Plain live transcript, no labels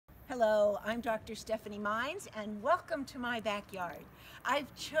Hello, I'm Dr. Stephanie Mines and welcome to my backyard.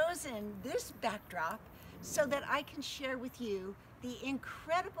 I've chosen this backdrop so that I can share with you the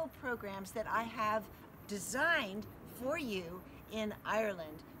incredible programs that I have designed for you in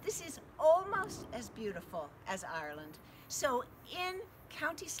Ireland. This is almost as beautiful as Ireland. So in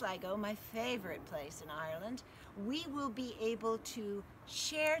County Sligo, my favorite place in Ireland, we will be able to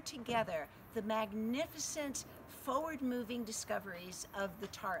share together the magnificent forward-moving discoveries of the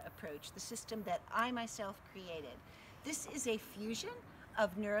TAR approach, the system that I myself created. This is a fusion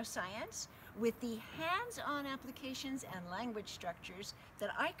of neuroscience with the hands-on applications and language structures that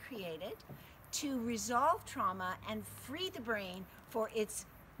I created to resolve trauma and free the brain for its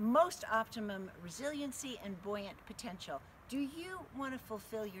most optimum resiliency and buoyant potential. Do you want to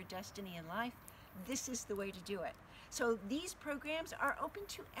fulfill your destiny in life? This is the way to do it. So these programs are open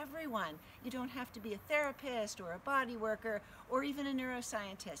to everyone. You don't have to be a therapist or a body worker or even a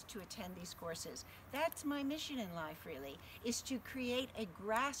neuroscientist to attend these courses. That's my mission in life, really, is to create a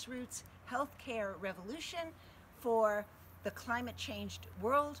grassroots healthcare revolution for the climate changed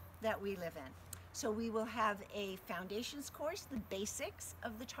world that we live in. So we will have a foundations course, the basics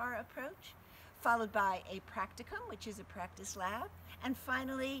of the TAR approach, followed by a practicum, which is a practice lab, and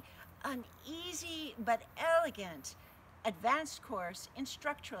finally an easy but elegant advanced course in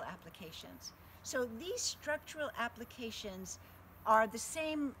structural applications. So these structural applications are the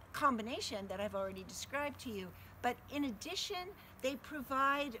same combination that I've already described to you, but in addition, they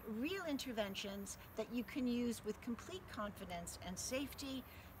provide real interventions that you can use with complete confidence and safety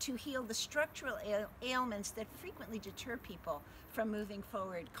to heal the structural ailments that frequently deter people from moving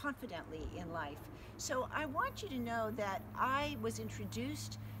forward confidently in life. So I want you to know that I was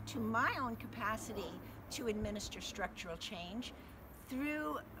introduced to my own capacity to administer structural change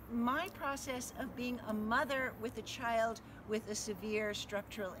through my process of being a mother with a child with a severe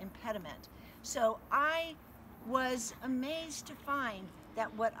structural impediment. So I was amazed to find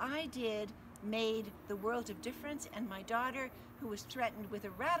that what I did made the world of difference, and my daughter, who was threatened with a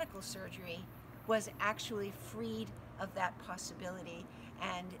radical surgery, was actually freed of that possibility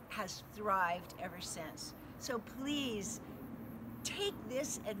and has thrived ever since. So please take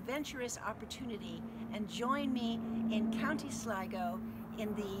this adventurous opportunity and join me in County Sligo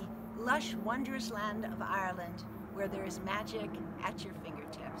in the lush, wondrous land of Ireland where there is magic at your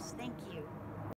fingertips. Thank you.